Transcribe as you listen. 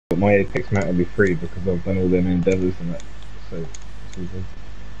my Apex mount will be free because I've done all them endeavours and that. So it's all good.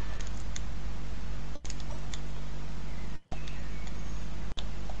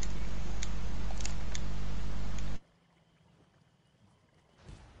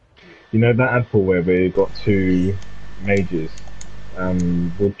 You know that ad pool where we got 2 mages?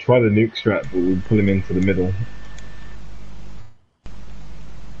 We'll try the nuke strat, but we'll pull him into the middle.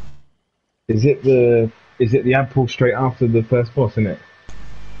 Is it the ad pool straight after the first boss, isn't it?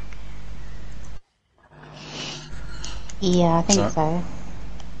 Yeah, I think so.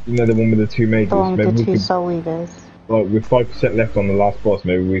 You know the one with the 2 mages? The one with maybe the we 2 could, soul weavers. like, with 5% left on the last boss,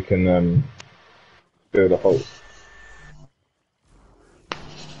 maybe we can build a halt.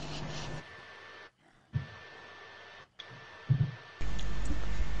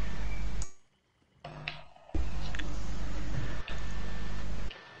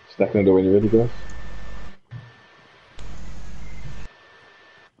 Stacking the door when you're ready, guys.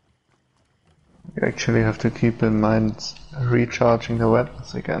 You actually have to keep in mind recharging the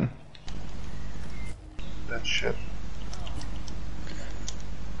weapons again. That shit.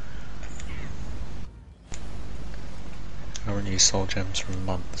 I haven't used soul gems for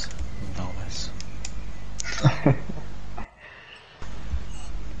months. Nice.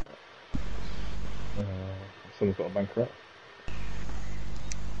 Someone's got a bankrupt.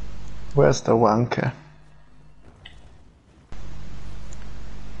 Where's the wanker?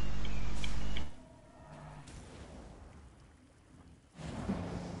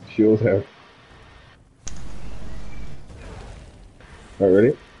 Shield out. Alright,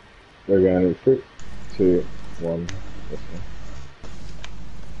 ready? We're going in 3, 2, 1. This one.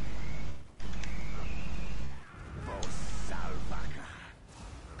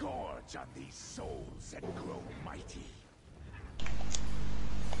 Gorge on these souls and grow mighty.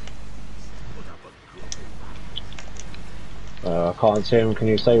 I can't see him. Can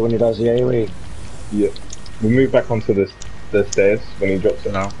you say when he does the AoE? Yeah. We'll move back onto the stairs when he drops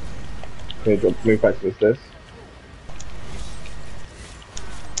it. No. Move back to the stairs.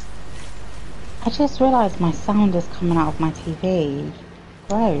 I just realised my sound is coming out of my TV.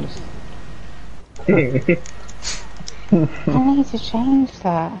 Gross. I need to change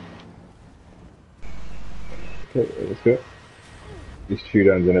that. Okay, that's good. These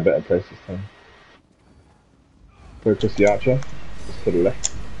shootdowns in a better place this time. Focus the archer. It's to the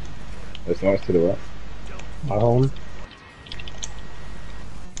left. It's nice to the right. My home.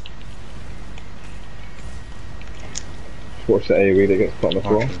 Just watch the AoE that gets put on the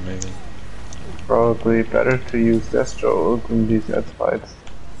floor. Probably better to use Destro in these ad fights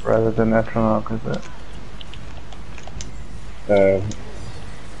rather than Atronach, is it?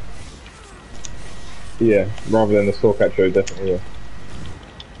 Yeah, rather than the Soul Catcher, definitely, yeah.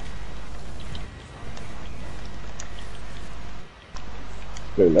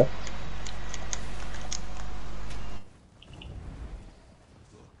 Go left.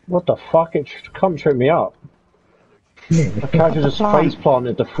 What the fuck? It come trip me up. The character just face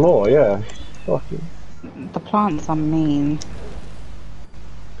planted the floor, yeah. Fucking. The plants are mean.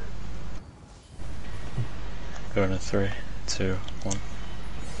 Going in 3, 2, 1.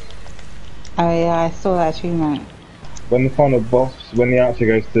 Oh yeah, I saw that achievement. When the final boss, when the archer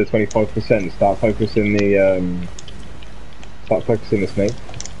goes to 25%, start focusing the snake.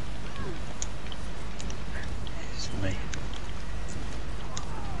 It's me.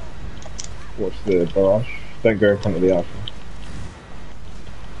 Watch the barrage. Don't go in front of the archer.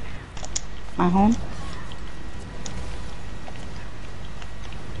 My home?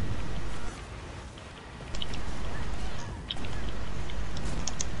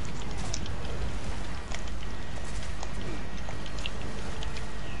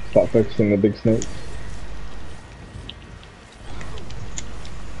 Start focusing the big snakes.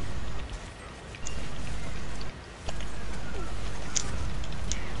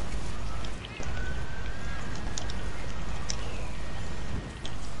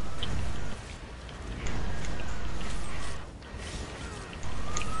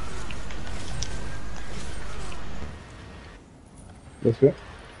 That's it.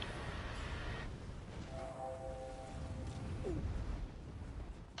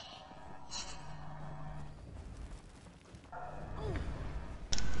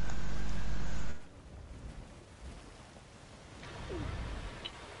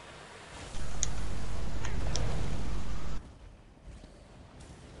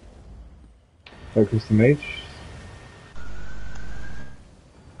 Focus the mage.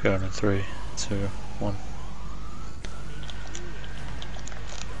 Going in 3, 2, 1.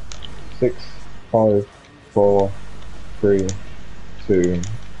 6, 5, 4, 3, 2,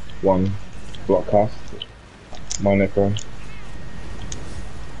 1. Block cast. My necro.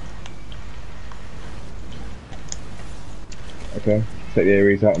 Okay. Take the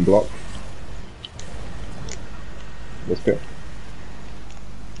AoEs out and block. Let's go.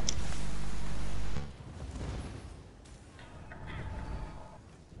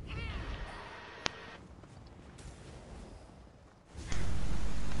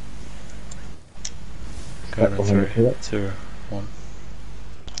 Going Stack in behind the 3, turret. 2, 1.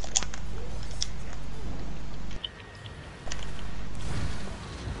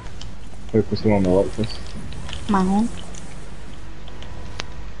 Focusing on the Locus. Mahon.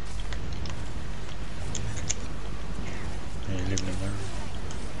 Yeah, you're leaving him there.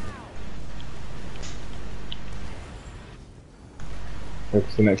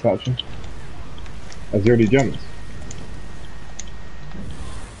 Focus the next action. Has he already jumped?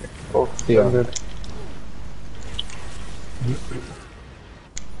 Both Yeah. extended.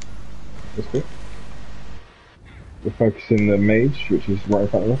 That's good. We're focusing the mage, which is right in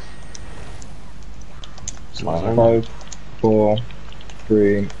front of us. Mahon. 5, 4,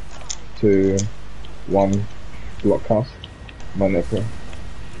 3, 2, 1. Block cast. My necro.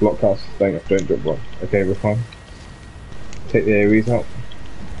 Block cast. Don't drop block. Okay, we're fine. Take the AoEs out.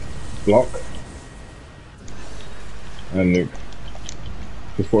 Block. And nuke.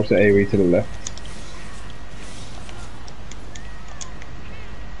 Just watch the AoE to the left.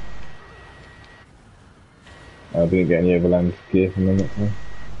 I didn't get any overland gear from them that time.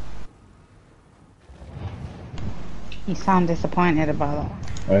 You sound disappointed about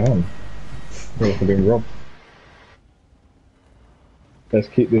that. I am. I feel like I've been robbed. Let's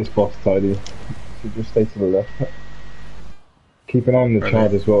keep this boss tidy. Should just stay to the left. Keep an eye on the Ready.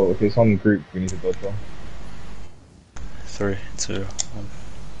 charge as well. If it's on group, we need to dodge well. 3, 2, 1.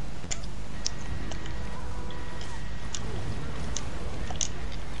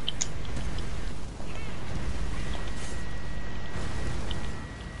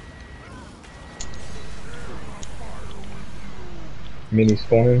 Mini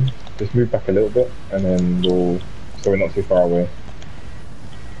spawning. Just move back a little bit, and then so we're not too far away.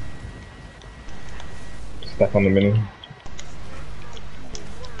 Stack on the mini.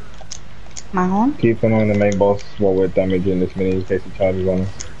 Mahon. Keep an eye on the main boss while we're damaging this mini in case it charges on us.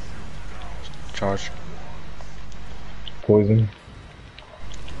 Charge. Poison.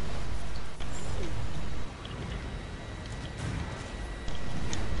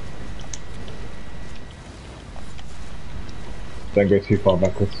 Don't go too far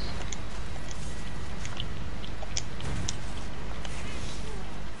backwards.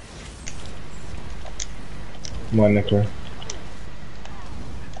 My necro.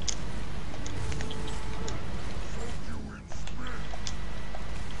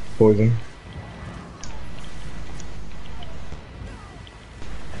 Poison.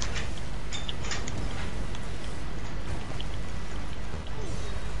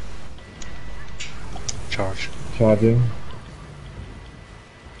 Charge. Charging.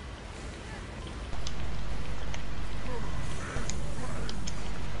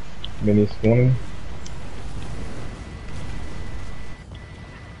 Mini spawning.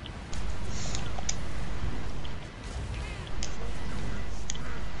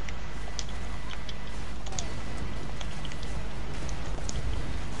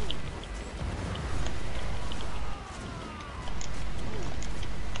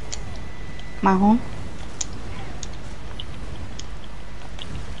 Mahon.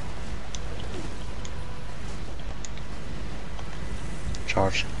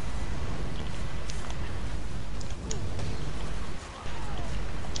 Charge.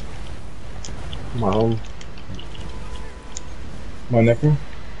 Mahon. My necro.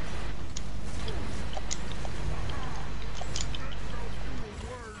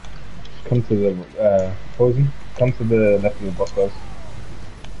 Come to the poison. Come to the left of the boss guys.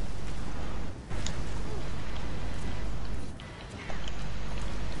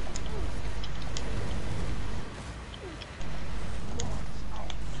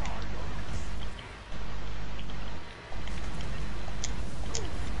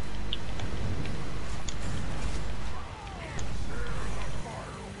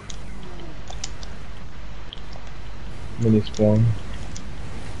 Mini spawn.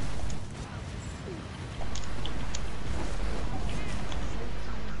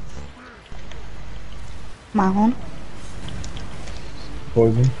 Mahon.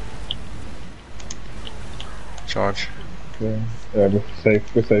 Poison. Charge. Yeah, we're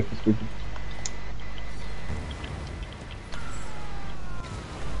safe. We're safe. It's good.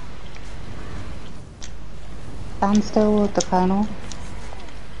 Stand still with the colonel.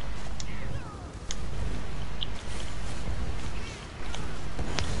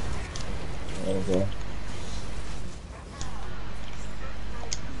 Okay.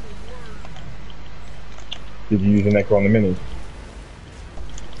 Did you use an echo on the mini?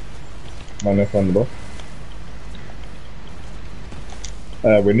 Minus on the boss.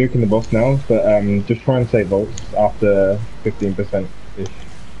 We're nuking the boss now, but just try and save volts after 15%-ish.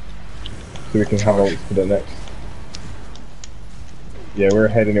 So we can have Charge. ults for the next. Yeah, we're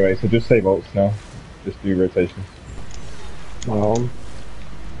ahead anyway, so just save ults now. Just do rotations. On.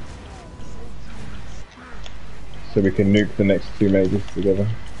 So we can nuke the next two mages together.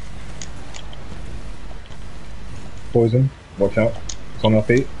 Poison, watch out. It's on our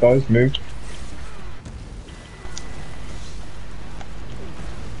feet, guys, move.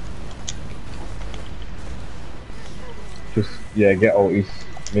 Just, yeah, get ulties.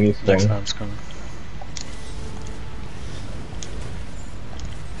 Mini Next strong. round's coming.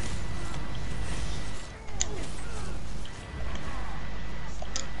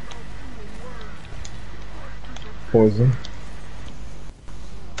 Poison.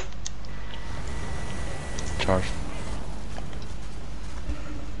 Charge.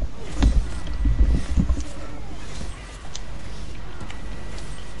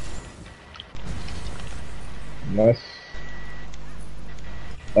 Nice.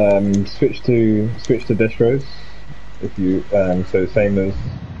 Switch to destros. If you so same as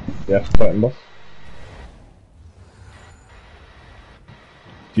the Astral Titan boss.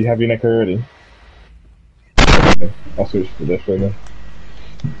 Do you have your neck already? Okay, I'll switch to destro then.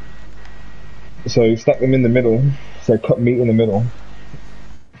 So stack them in the middle. So cut meat in the middle.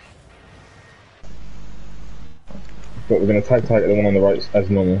 But we're gonna tag the one on the right as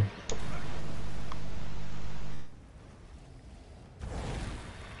normal.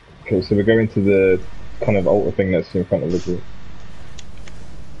 Okay, so we're going to the kind of altar thing that's in front of the group.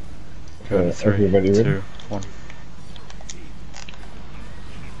 Go to 3, everybody ready? 2, 1.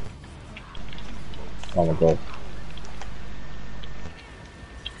 Oh my god.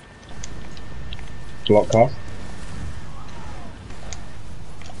 Block cast.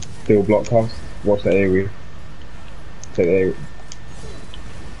 Still block cast. Watch the AoE. Take the AoE.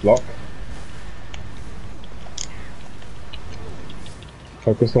 Block.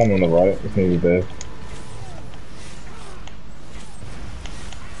 Focus on the right, it's nearly there.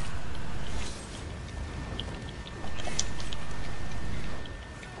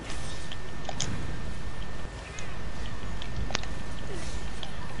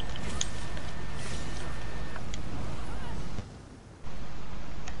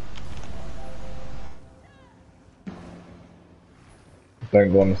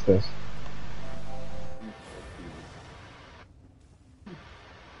 Don't go on the stairs.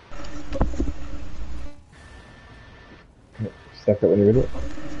 Stack up when you're ready.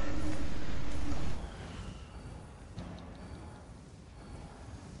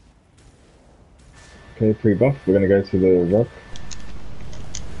 Okay, pre-buff, we're gonna go to the rock.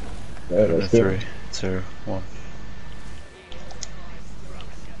 Yeah, Go to let's do 3, it. 2, 1.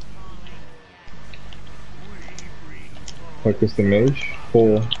 Focus the mage.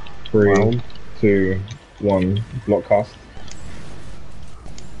 4, 3, Round. 2, 1. Block cast.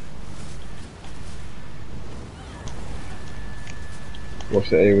 Watch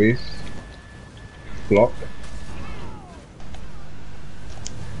the AoEs. Block.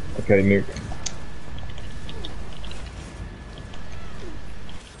 Okay, nuke.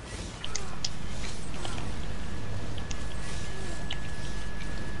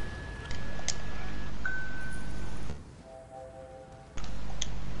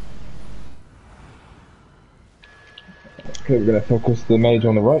 Okay, we're gonna focus the mage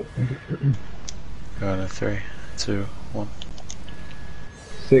on the right. Go to 3, 2, 1.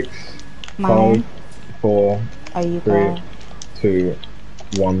 6, My 5, own. 4, Are you 3, there? 2,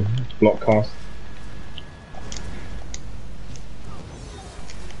 1. Block cast.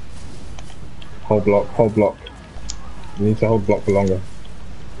 Hold block, hold block. You need to hold block for longer.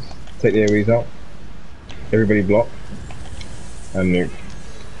 Take the AoEs out. Everybody block. And nuke.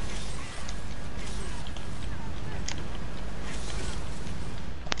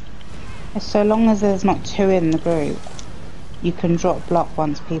 So long as there's not two in the group, you can drop block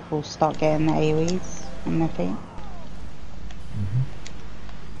once people start getting the AoEs on their feet.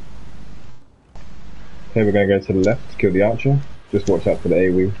 Okay, we're gonna go to the left to kill the archer. Just watch out for the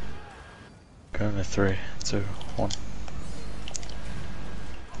AoE. Go to 3, 2, 1.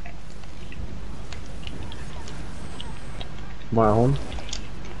 My own.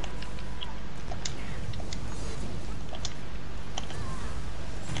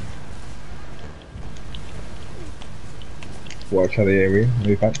 Watch out the AoE.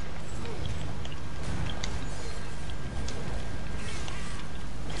 Move back.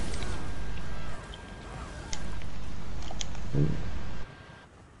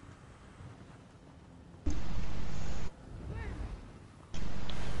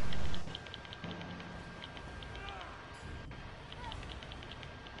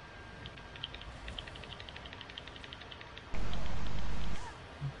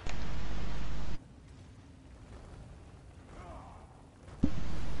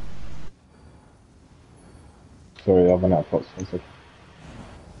 sorry, I've run out of pots. One second.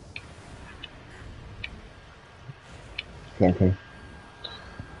 Okay.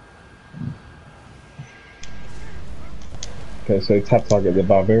 Okay, so tap target the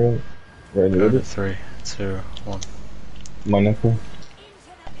barbarian. Ready, Go to ready? 3, 2, 1. Monaco.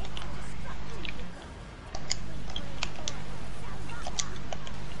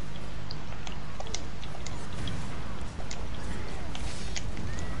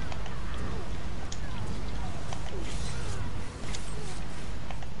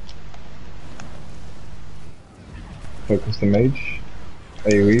 Focus the mage.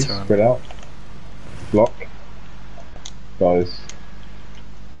 AoE, Turn. spread out. Block. Guys.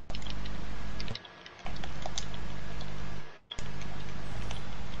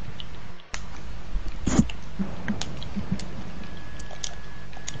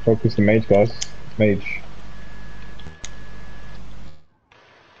 Focus the mage, guys. Mage.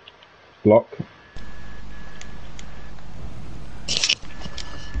 Block.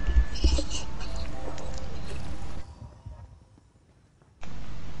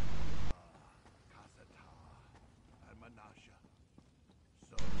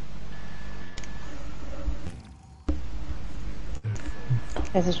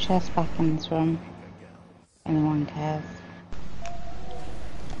 There's a chest back in this room. Anyone cares?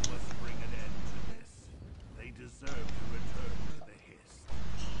 Must bring an end to this. They deserve to return to the Hiss.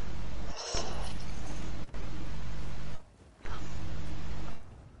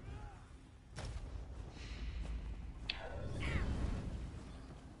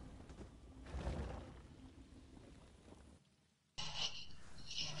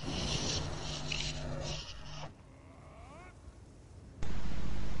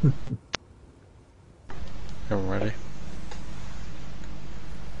 Everyone ready?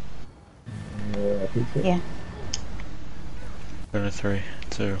 I think so. Yeah. Go to 3,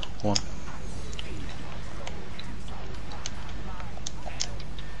 2, 1.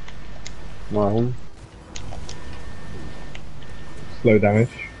 My home. Slow damage.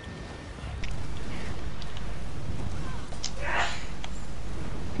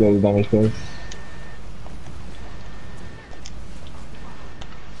 Slow the damage, guys.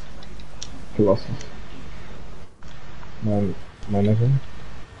 Colossus. Monaco.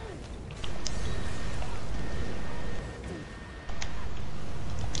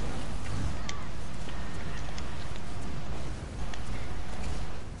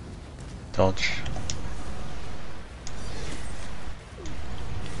 Dodge.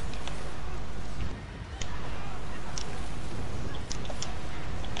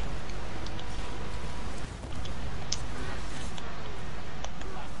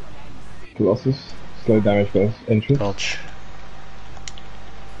 Colossus. Slow damage, guys. Entrance. Dodge.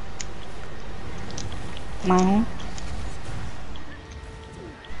 My home.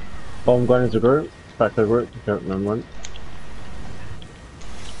 Bomb going into group. Back to group. Don't remember when.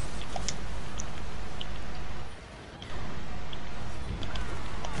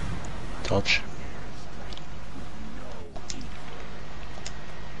 Dodge.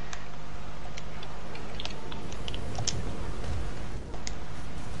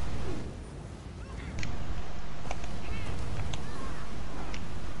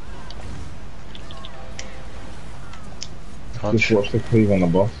 Just Dodge. watch the cleave on the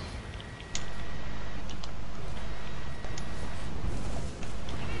boss.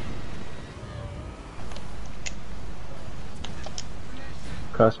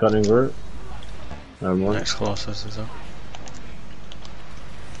 Curse gun in group. No more. Next Colossus is up.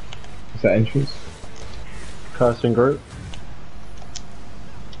 Is that entrance? Curse in group.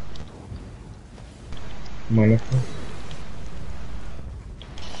 Monaco.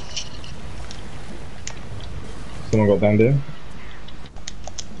 Someone got down there.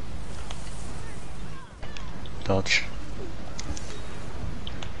 Dodge.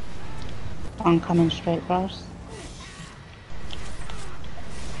 One coming straight for us.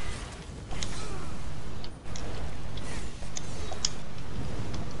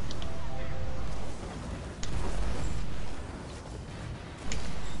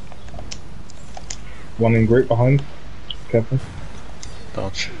 One in group behind. Careful.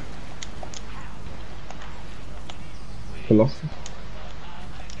 Dodge. Colossus.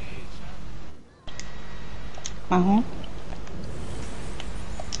 My home.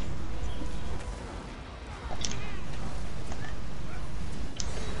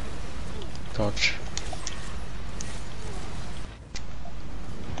 Dodge.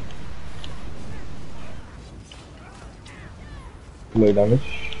 Low damage.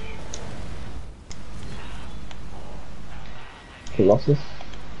 Colossus.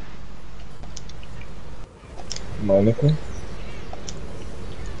 Monaco.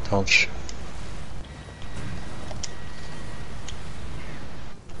 Dodge.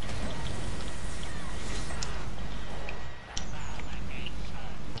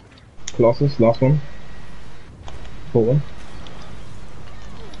 Colossus, last one. Fourth one.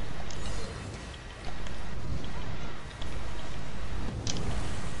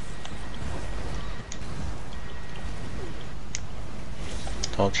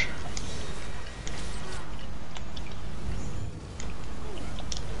 Dodge.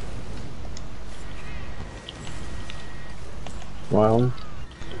 Well,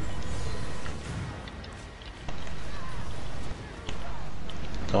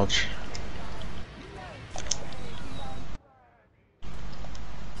 Dodge.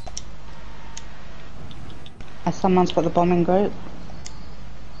 Someone's got the bombing group.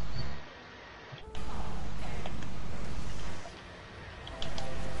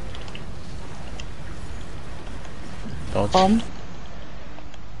 Dodge. Bomb.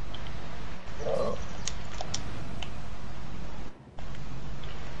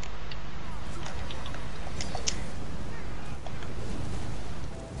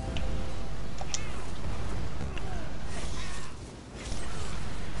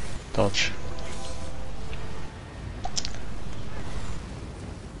 Dodge.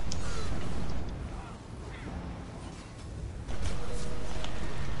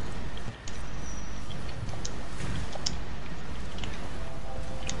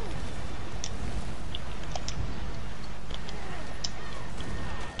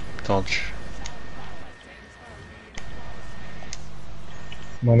 Dodge.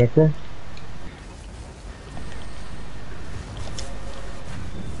 Moniker.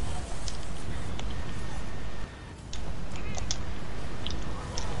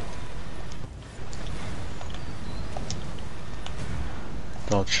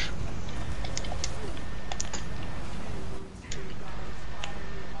 Dodge.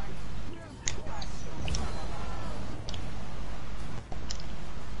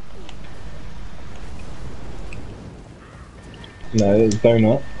 No, it's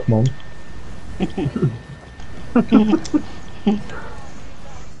donut. Come on.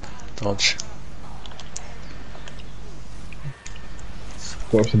 Dodge.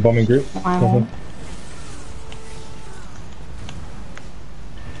 Watch the bombing group. Wow.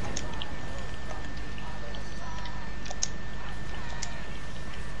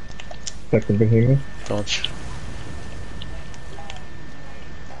 Second behemoth. Dodge.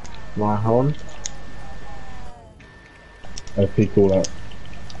 my horn. OP call out.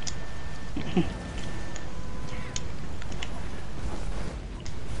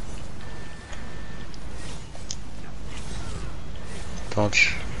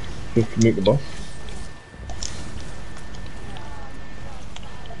 Dodge. Just nuke the boss.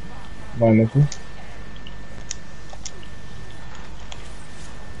 Mine nickel.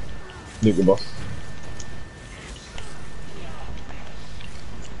 Nuke the boss.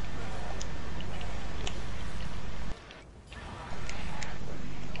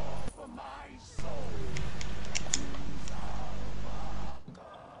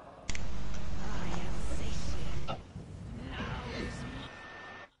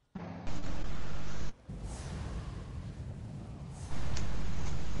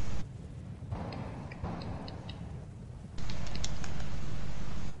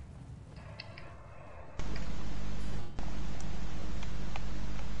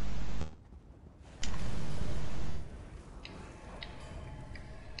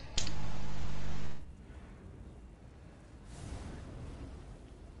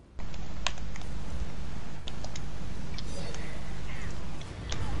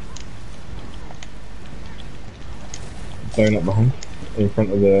 Donut behind, in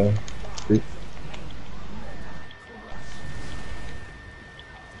front of the group.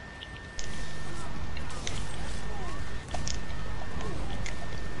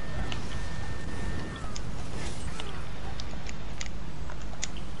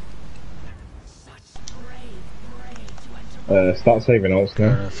 Start saving ults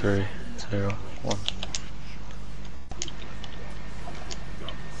now. 3, 2, 1.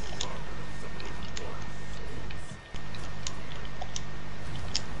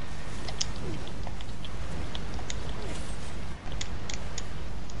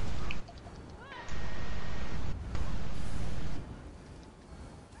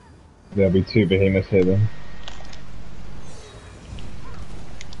 There'll be 2 behemoths here then.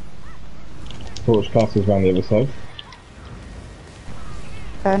 Torch casters around the other side.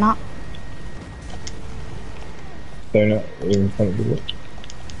 Donut. Donut in front of the wall.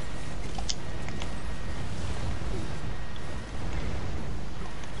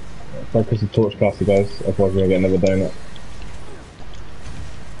 Focus the torch caster guys, otherwise we're gonna get another donut.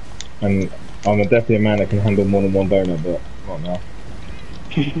 And I'm definitely a man that can handle more than one donut, but not now.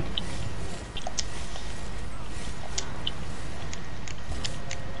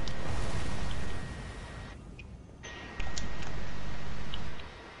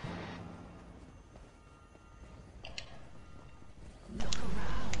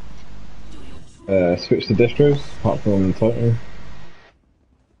 Switch to distros, apart from Titan.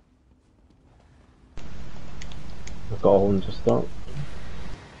 I've got one to start.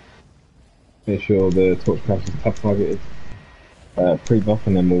 Make sure the torch pass is tab targeted. Pre-buff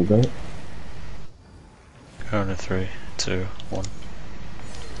and then we'll go. Go in 3, 2, 1.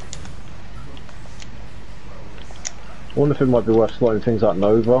 I wonder if it might be worth slotting things like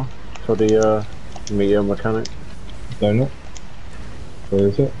Nova for the meteor mechanic. Donut. Where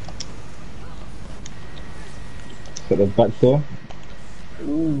is it? It's at the back door.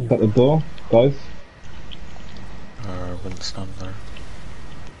 It's at the door, guys. I wouldn't stand there.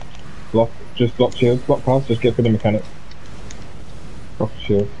 Just block shield, block pass, just get for the mechanic. Block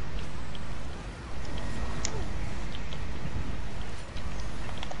shield.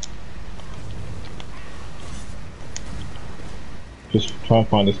 Just try and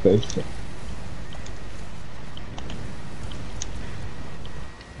find a space.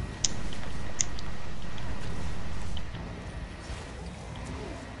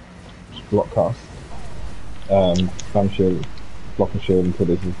 Just block cast. Spam shield, block and shield until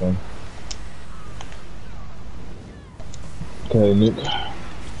this is done. Okay, nuke.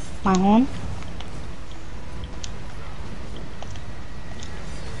 My horn.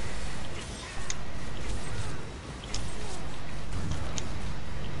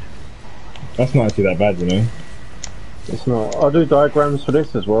 That's not actually that bad, you know. It's not. I do diagrams for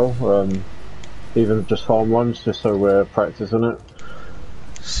this as well. Even just farm runs, just so we're practicing it.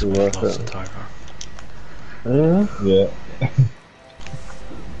 Switch worth lost it. the tiger. Yeah. Yeah.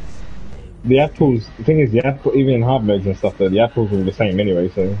 The apples, the thing is, the apple, even in hard modes and stuff, though, the apples are the same anyway,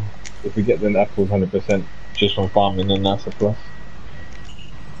 so if we get the apples 100% just from farming, then that's a plus.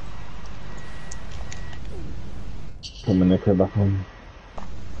 Put my Nico back on.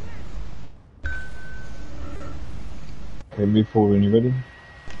 Okay, move forward when you're ready.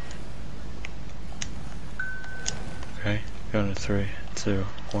 Okay, go in 3, 2,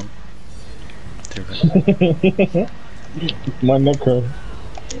 1. Do it. My Necro.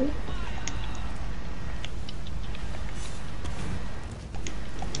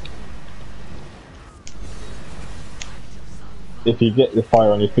 If you get the fire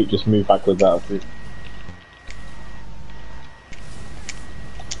on your feet, just move backwards out of it.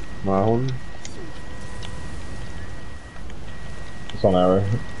 My horn. It's on arrow.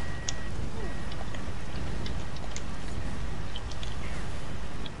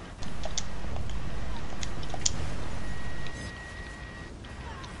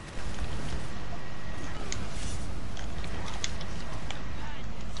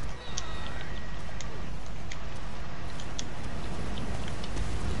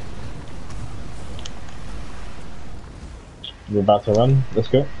 We're about to run. Let's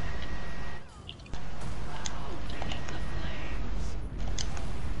go.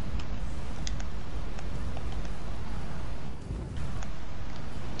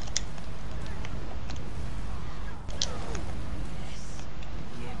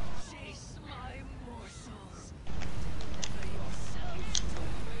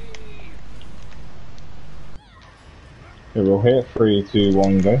 Okay, we'll hit 3, 2,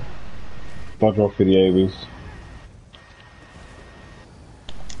 1, go. Dodge off with the AoEs.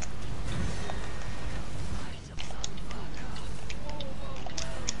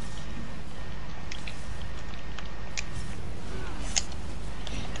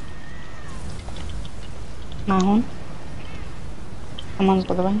 My horn. Someone's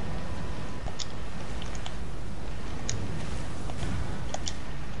got the ring.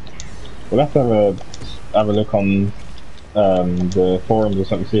 We'll have to have a look on the forums or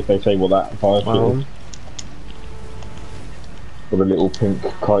something, see if they say what that fire My shit horn. is. With a little pink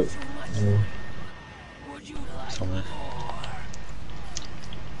kite. It's on there.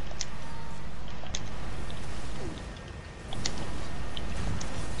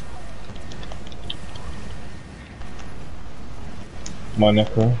 My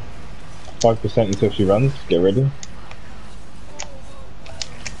Necro. 5% until she runs. Get ready.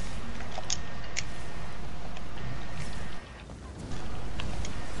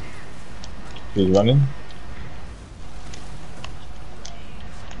 She's running.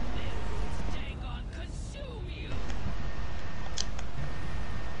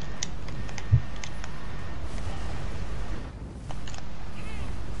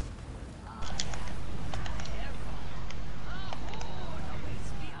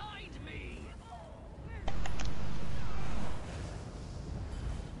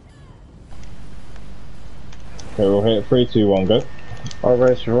 Okay, we'll hit 3, 2, 1, go. I'll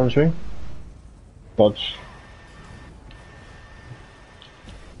race your launching. Dodge.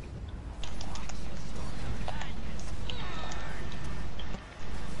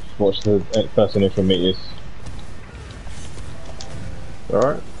 watch the first initial meters.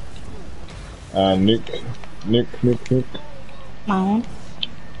 Alright. Nuke. Nuke. Mount.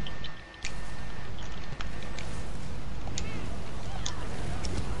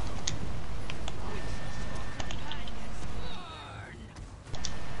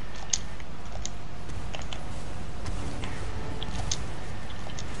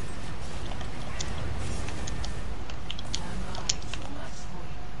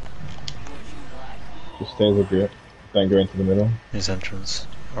 Just stay with you. Don't go into the middle. His entrance.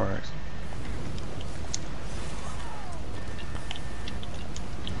 Alright.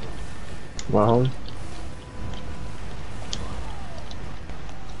 Wow.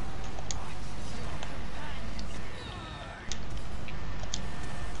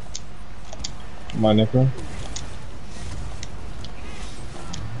 My necro.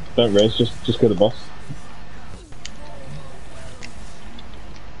 Don't raise, just go to the boss.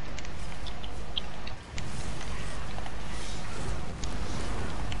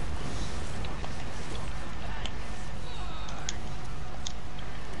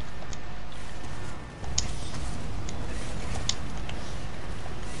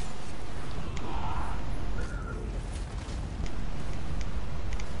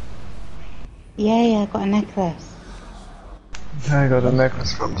 Yeah, I got a necklace. I got a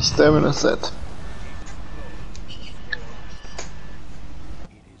necklace from the stamina set.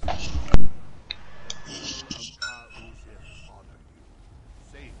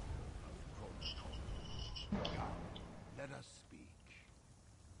 Let us speak.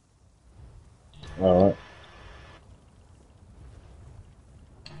 Alright.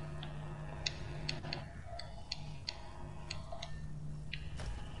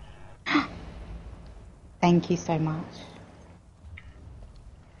 Thank you so much.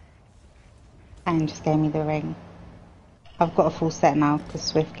 And just gave me the ring. I've got a full set now because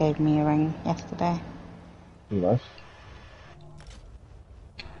Swift gave me a ring yesterday. Nice.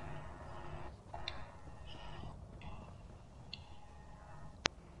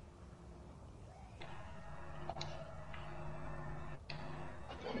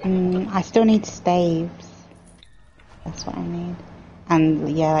 I still need staves. That's what I need.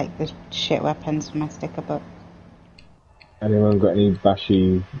 And yeah, like the shit weapons for my sticker book. Anyone got any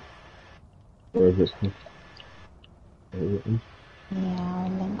bashy... Where is this? Yeah, I'll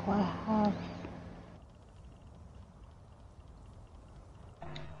link what I have.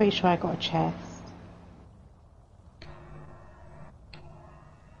 Pretty sure I got a chest.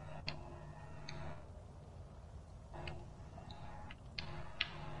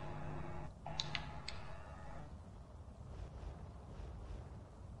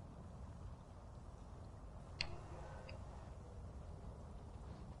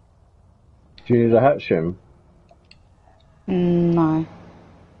 Do you need a hat shim? No.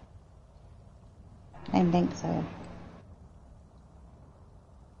 I don't think so.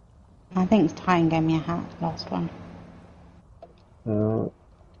 I think Ty gave me a hat, last one.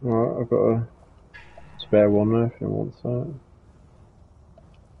 Alright, I've got a spare one there if you want that.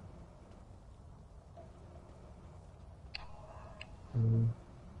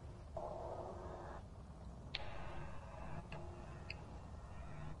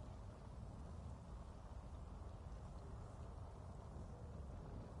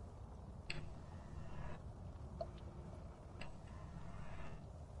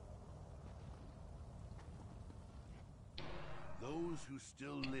 Those who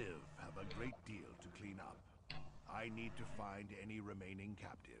still live have a great deal to clean up. I need to find any remaining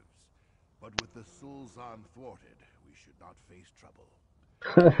captives. But with the Sulzan thwarted, we should not face trouble.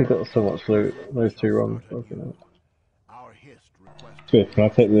 We've got so much loot. Those two runs. Start Fucking anew. hell. Our hist requested Swift, can I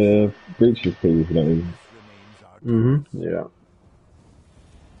take the breaches please if you don't need them? this remains our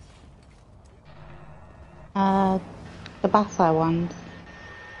Yeah. The Basai ones.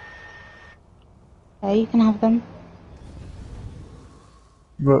 You can have them.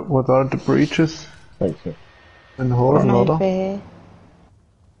 But what are the breaches Thanks, sir. in the horror One over model? here.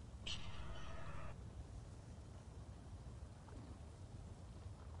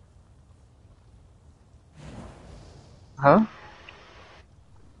 Huh?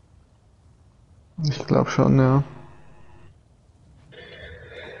 Ich glaube schon, ja.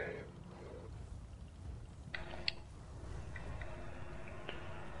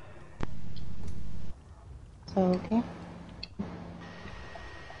 So, okay.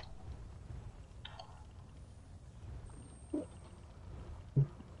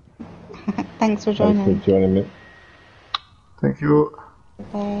 Thanks for Thanks joining. for joining me. Thank you.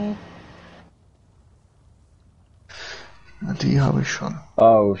 Bye. Die habe ich schon.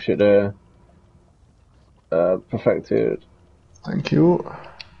 Oh shit, perfected. Thank you.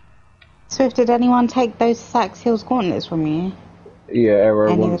 Swift, did anyone take those Sax Hills gauntlets from you? Yeah,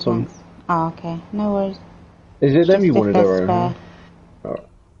 Arrow Any of wants the them. tanks? Oh, okay. No worries. Is it them Just you if wanted, they're Arrow?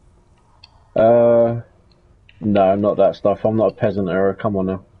 spare. No, not that stuff. I'm not a peasant, Arrow. Come on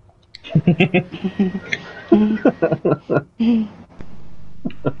now.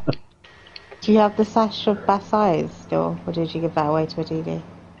 Do you have the Sash of Basai still, or did you give that away to a DD?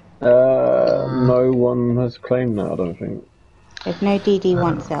 No one has claimed that, I don't think. If no DD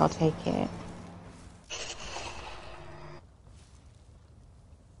wants it, I'll take it.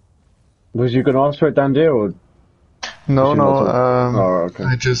 Was you going to ask for it, Dandy, or... No, Did you not no, talk? Oh, okay.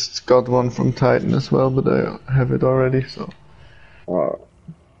 I just got one from Titan as well, but I have it already, so. Alright.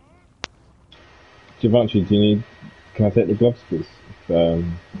 Givenchy, do you need... Can I take the gloves, please? If,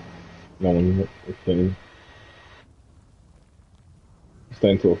 no one... If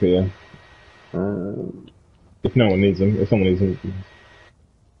don't talk here. If no one needs them, if someone needs them...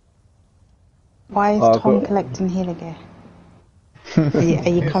 Why is Tom collecting healer gear? Are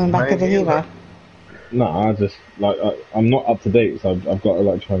you coming back as a healer? No, I just, like, I'm not up to date, so I've got to,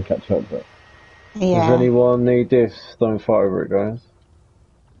 like, try and catch up, but... Yeah. Does anyone need this? Don't fight over it, guys.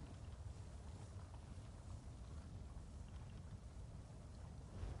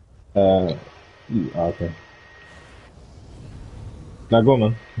 Okay. Now go on,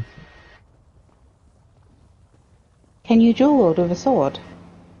 man. Can you dual wield with a sword?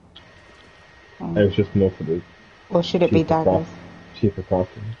 It was just more for the... Or should it be daggers? Cheaper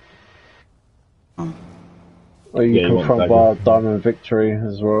crafting. Oh, you can front bar Diamond Victory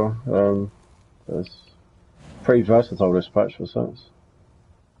as well. It's pretty versatile, this patch for sense.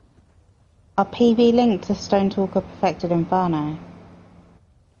 Are PV linked to Stone Talker Perfected Inferno?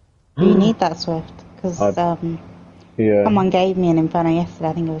 Do you need that, Swift? Because yeah. someone gave me an Inferno yesterday,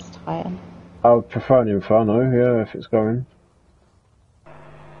 I think it was Titan. I would prefer an Inferno, yeah, if it's going.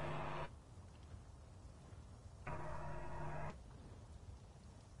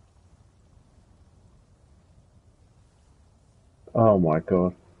 Oh my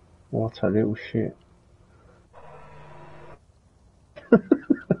god. What a little shit.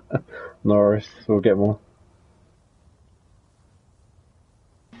 Norris, we'll get more.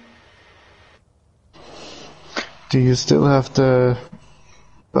 Do you still have the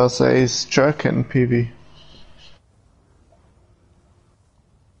Basai's Jerkin PV?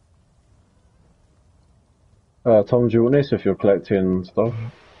 Tom, do you want this if you're collecting stuff?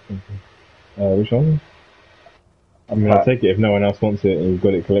 Which one? I mean, I'll take it if no one else wants it and you've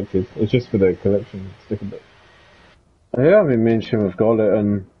got it collected. It's just for the collection sticker book. Yeah, I mean, me and Shim have got it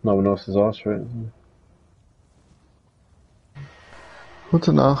and no one else has asked for it.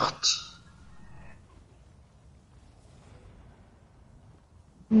 Gute Nacht.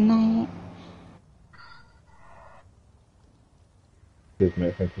 Night. Cheers,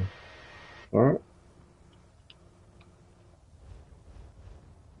 mate, thank you. Alright.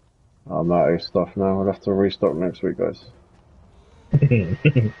 I'm out of stuff now. I'll have to restock next week, guys.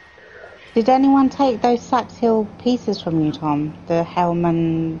 Did anyone take those Sax Hill pieces from you, Tom? The helm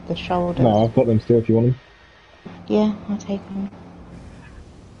and the shoulders? No, I've got them still if you want them. Yeah, I'll take them.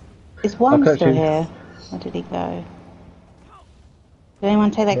 Is one still here? Where did he go? Did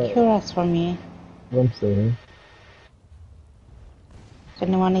anyone take that cuirass from you? I'm still here. Did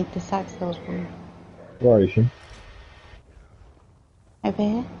anyone need the Sax Hills from you? Where are you, Shim? Over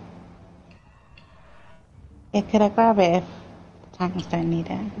here? Yeah, could I grab it if the tanks don't need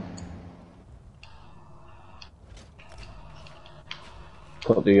it?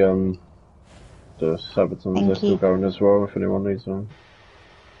 Got the Sabatons, they're still going as well if anyone needs them.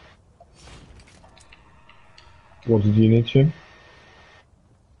 What did you need, Shim?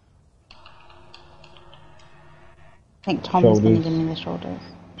 I think Tom's going to give me the shoulders.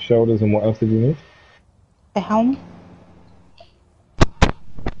 Shoulders, and what else did you need? The helm?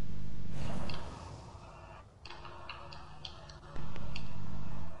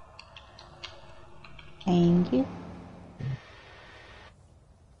 Thank you.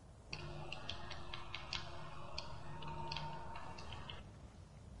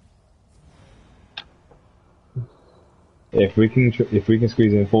 If we can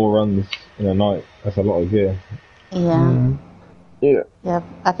squeeze in 4 runs in a night, that's a lot of gear. Yeah. Yeah. Yeah,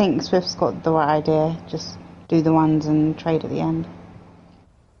 I think Swift's got the right idea. Just do the ones and trade at the end.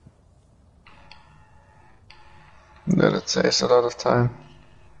 Then it saves a lot of time.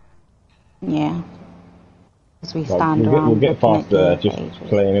 Yeah. Because we stand around. We'll get past just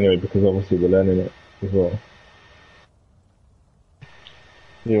playing anyway, because obviously we're learning it as well.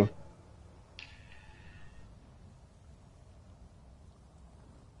 Yeah.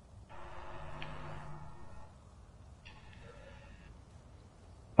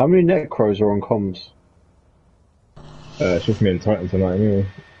 How many Necros are on comms? It's just me and Titan tonight anyway.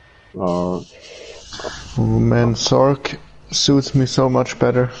 Oh man, Sork suits me so much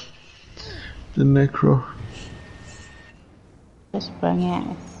better than Necro. Just bring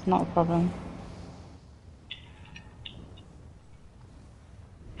it, it's not a problem.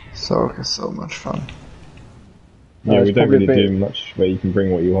 Sork is so much fun. Yeah, we don't really do much where you can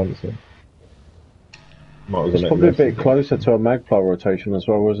bring what you want, so. It's probably a bit closer to a Magplar rotation as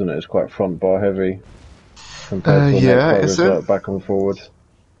well, isn't it? It's quite front bar heavy compared to a Necro, is it? Back and forward.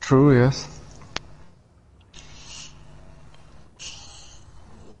 True, yes.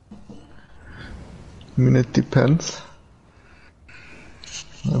 I mean, it depends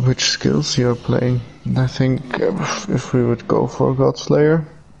on which skills you're playing. And I think if we would go for Godslayer,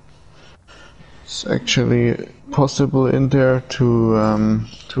 it's actually possible in there to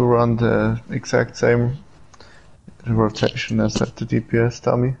run the exact same rotation as at the DPS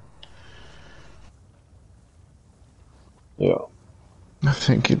dummy. Yeah. I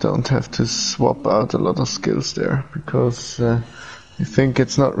think you don't have to swap out a lot of skills there, because I think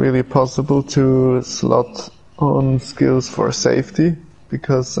it's not really possible to slot on skills for safety,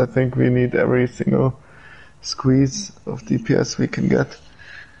 because I think we need every single squeeze of DPS we can get.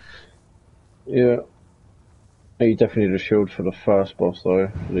 Yeah. You definitely need a shield for the first boss though,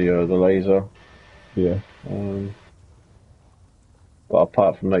 the laser. Yeah. But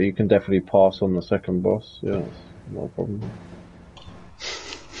apart from that, you can definitely pass on the second boss. Yeah, it's no problem.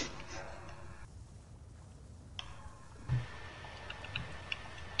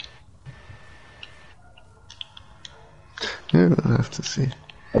 Yeah, we'll have to see.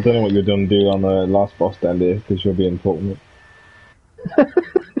 I don't know what you're going to do on the last boss down there, because you'll be in tournament.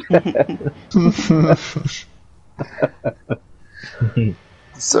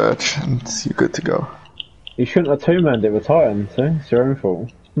 Search, and you're good to go. You shouldn't have two-manned it with Titan, see? It's your own fault.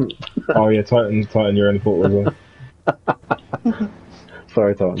 Oh yeah, Titan, your own fault as well.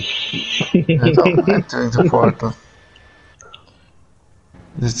 Sorry, Titan. I don't mind doing the portal.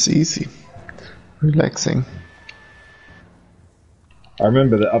 It's easy. Relaxing. I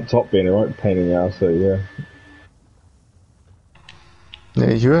remember the up top being a right pain in the ass, so yeah.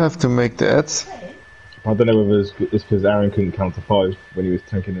 Yeah, you have to make the ads. I don't know whether it's because Aaron couldn't count to 5 when he was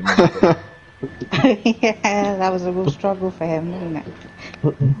tanking him. Yeah, that was a real struggle for him, wasn't it?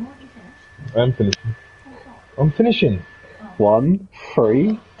 I'm finishing. I'm finishing. 1,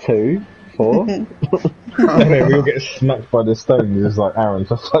 3, 2, 4. And then we all get smacked by the stones. It's like, Aaron,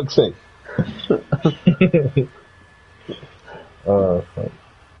 for fuck's sake. Oh, fuck.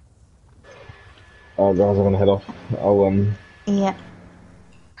 Oh, guys, I'm gonna head off. Yeah.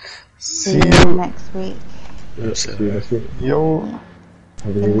 See you next week. Yeah, see you next week. Yo.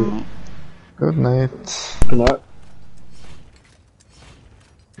 Have a good week. Good night. Good night.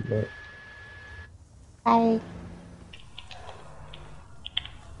 Good night. Bye.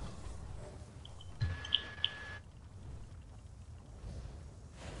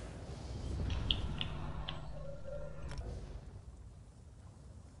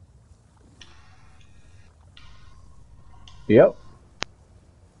 Yep.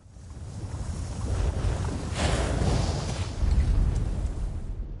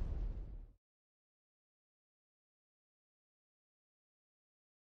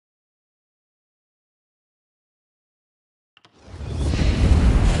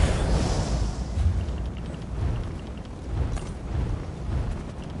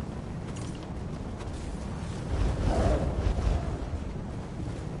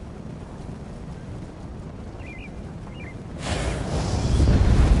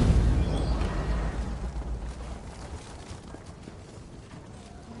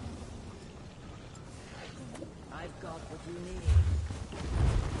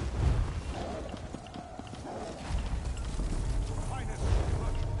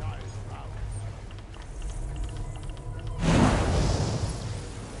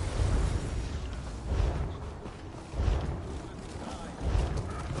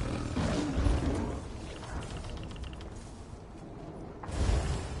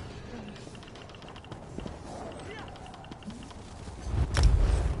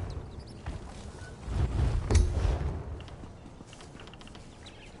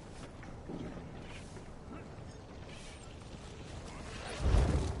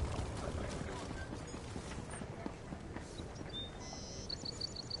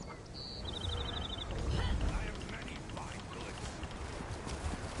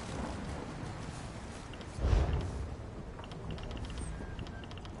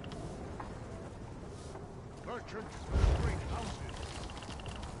 Merchants